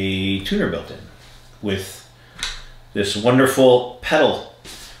a tuner built in with this wonderful pedal.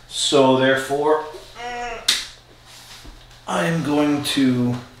 So therefore, I'm going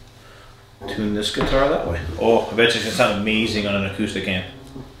to tune this guitar that way. Oh, I bet it's gonna sound amazing on an acoustic amp.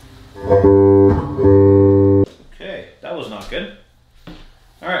 Okay, that was not good.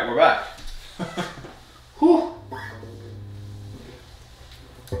 All right, we're back. Whew.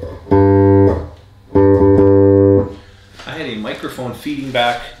 I had a microphone feeding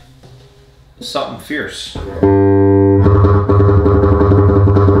back something fierce.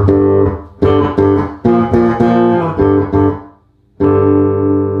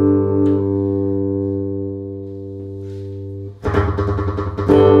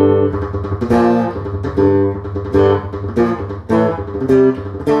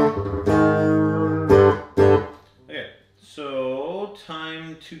 Okay, so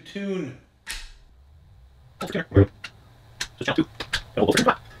time to tune. Switch down to double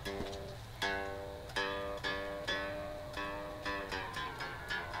over.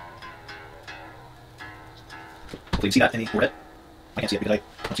 Hopefully you can see that in the red. I can't see it because I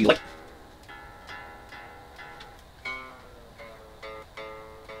don't see the light.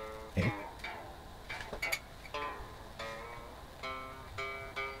 Okay.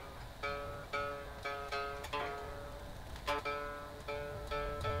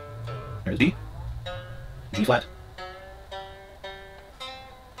 There's D. G flat.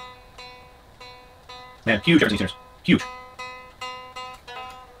 Man, huge difference in these tuners. Huge.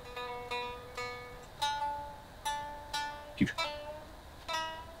 Huge.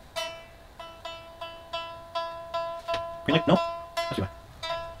 Green light? No. Let's see why.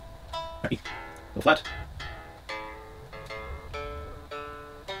 Alright, E. Go flat.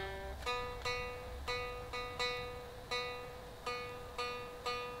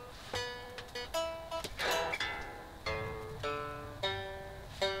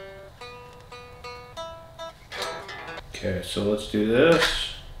 Okay, so let's do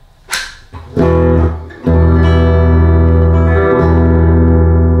this.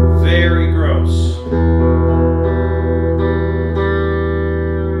 Very gross.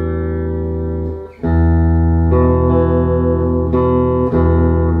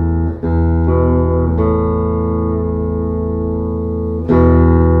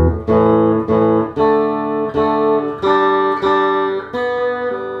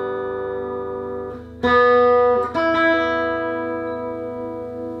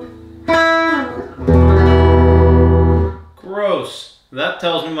 Gross. That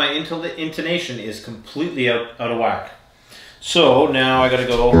tells me my intonation is completely out of whack. So now I gotta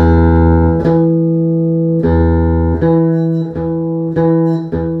go.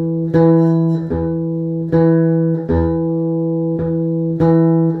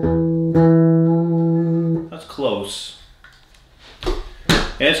 That's close.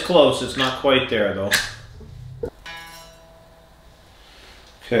 It's close, it's not quite there though.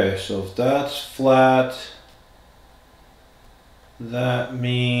 Okay, so if that's flat, that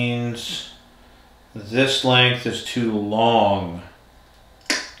means this length is too long.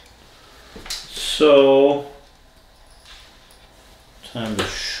 So, time to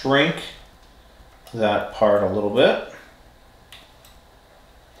shrink that part a little bit.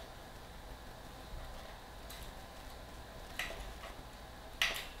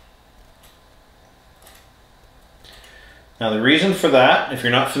 Now the reason for that, if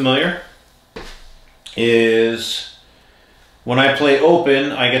you're not familiar, is when I play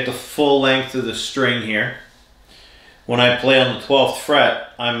open, I get the full length of the string here. When I play on the 12th fret,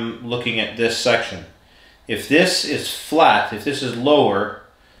 I'm looking at this section. If this is flat, if this is lower,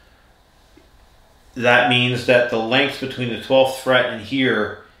 that means that the length between the 12th fret and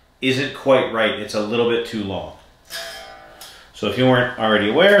here isn't quite right. It's a little bit too long. So if you weren't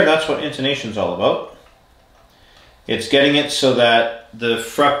already aware, that's what intonation is all about. It's getting it so that the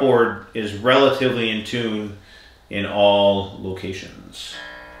fretboard is relatively in tune in all locations.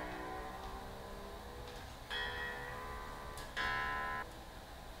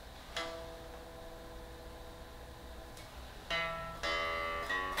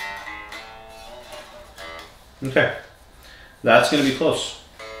 Okay, that's going to be close.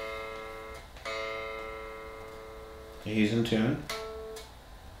 He's in tune.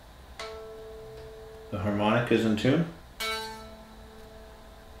 The harmonic is in tune.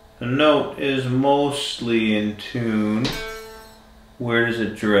 The note is mostly in tune. Where does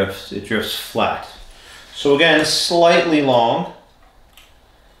it drift? It drifts flat. So again, slightly long.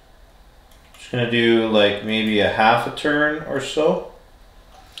 Just gonna do like maybe a half a turn or so.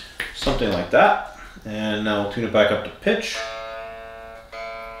 Something like that. And now we'll tune it back up to pitch.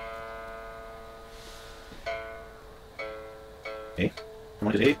 A.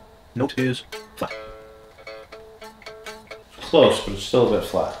 Harmonic is A. Note is flat. It's close, but it's still a bit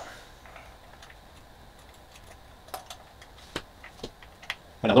flat.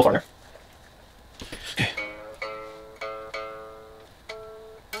 Went a little farther. Okay.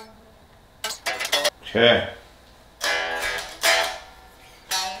 Okay.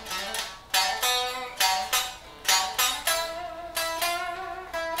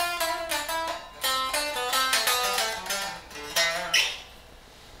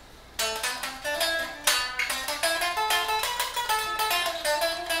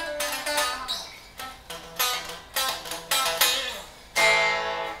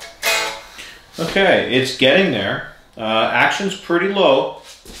 Okay, it's getting there. Action's pretty low.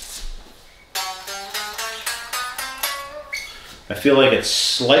 I feel like it's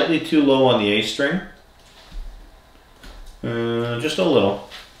slightly too low on the A string. Just a little,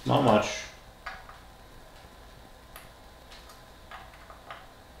 not much.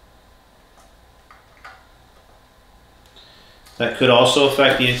 That could also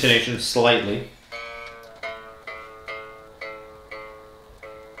affect the intonation slightly.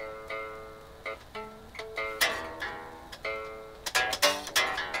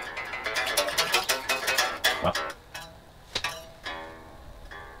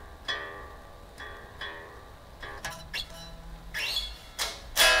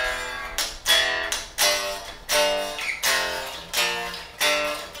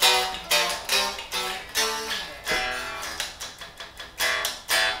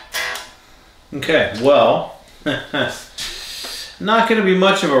 Okay, well, not going to be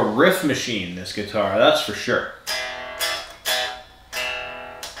much of a riff machine, this guitar, that's for sure.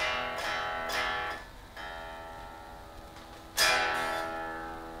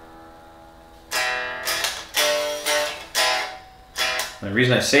 The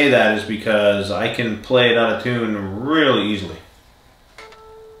reason I say that is because I can play it out of tune really easily.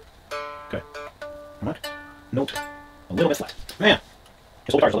 Okay. What? Note. A little bit flat. Man.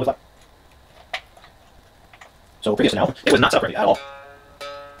 This whole guitar is a little bit flat. So previous to now, it was not set up ready at all. So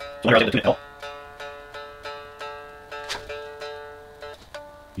whenever I was able to tune it at all.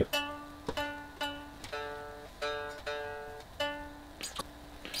 Yep.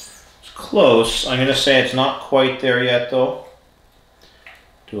 It's close. I'm going to say it's not quite there yet though.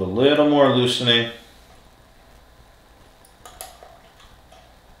 Do a little more loosening.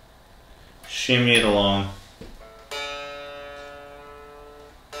 Shimmy it along.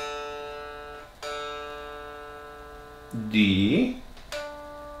 D.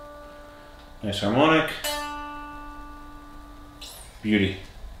 Nice harmonic. Beauty.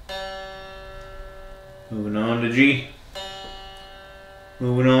 Moving on to G.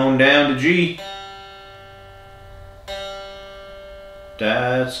 Moving on down to G.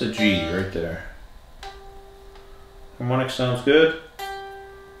 That's a G right there. Harmonic sounds good.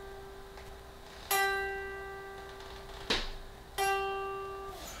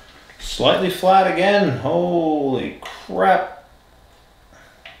 Slightly flat again. Holy crap.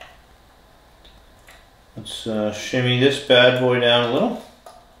 Let's shimmy this bad boy down a little.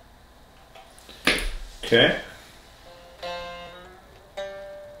 Okay.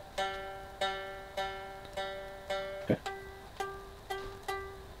 Okay.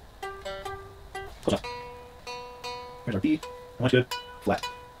 Close up. Here's our B. That's good. Flat.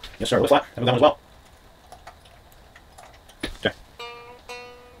 Yes, sir. A little flat. That one as well. Okay.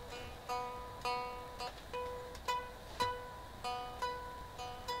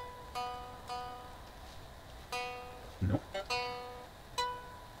 No.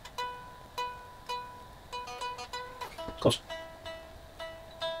 Close.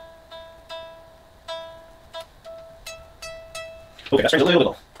 Okay, that strings a little bit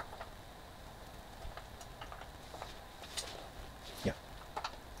low. Yeah.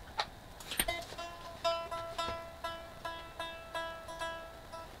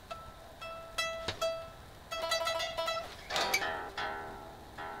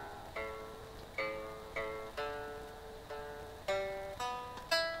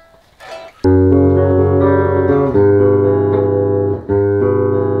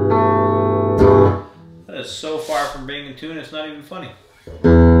 That is so far from being in tune, it's not even funny.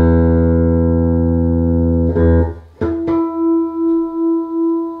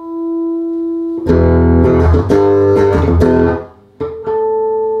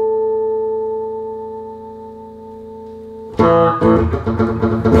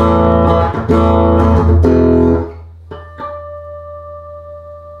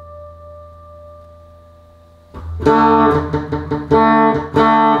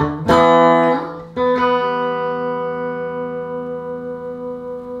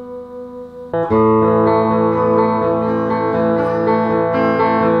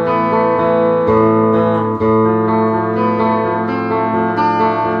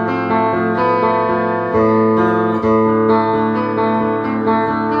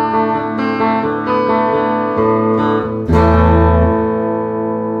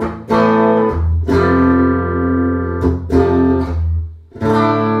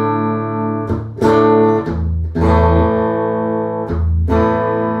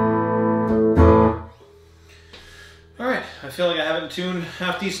 I feel like I have it tuned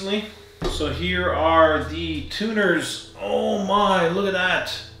half decently. So here are the tuners. Oh my, look at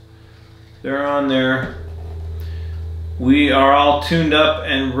that. They're on there. We are all tuned up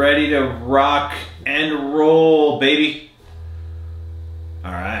and ready to rock and roll, baby.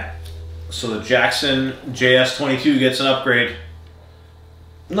 All right. So the Jackson JS22 gets an upgrade.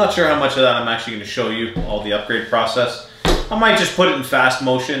 I'm not sure how much of that I'm actually going to show you, all the upgrade process. I might just put it in fast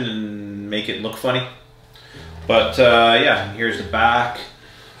motion and make it look funny. But yeah, here's the back.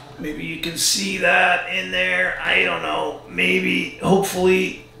 Maybe you can see that in there. I don't know. Maybe,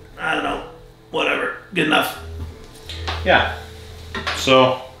 hopefully, I don't know. Whatever. Good enough. Yeah.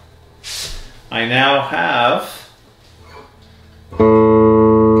 So I now have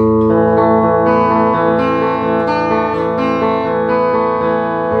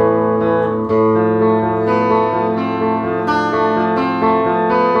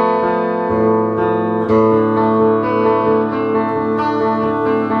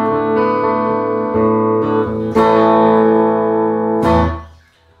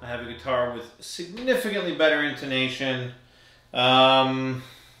intonation.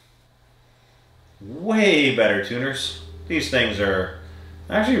 Way better tuners. These things are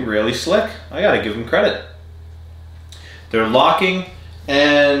actually really slick. I gotta give them credit. They're locking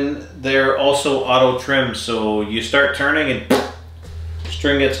and they're also auto trim, so you start turning and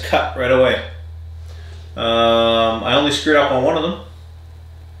string gets cut right away. I only screwed up on one of them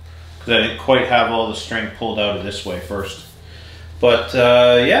because I didn't quite have all the string pulled out of this way first. But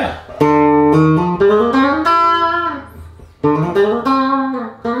yeah.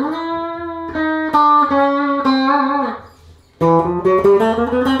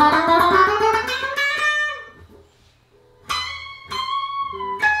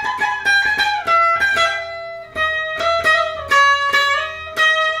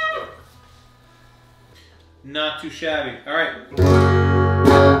 Not too shabby. All right.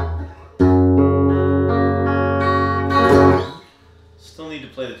 Still need to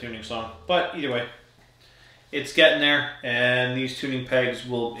play the tuning song, but either way, it's getting there, and these tuning pegs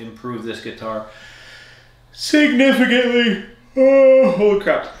will improve this guitar significantly. Oh, holy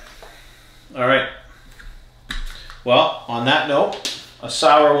crap. All right. Well, on that note, a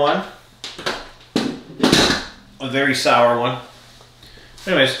sour one. A very sour one.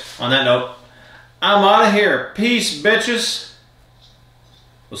 Anyways, on that note, I'm out of here. Peace, bitches.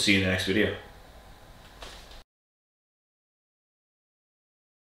 We'll see you in the next video.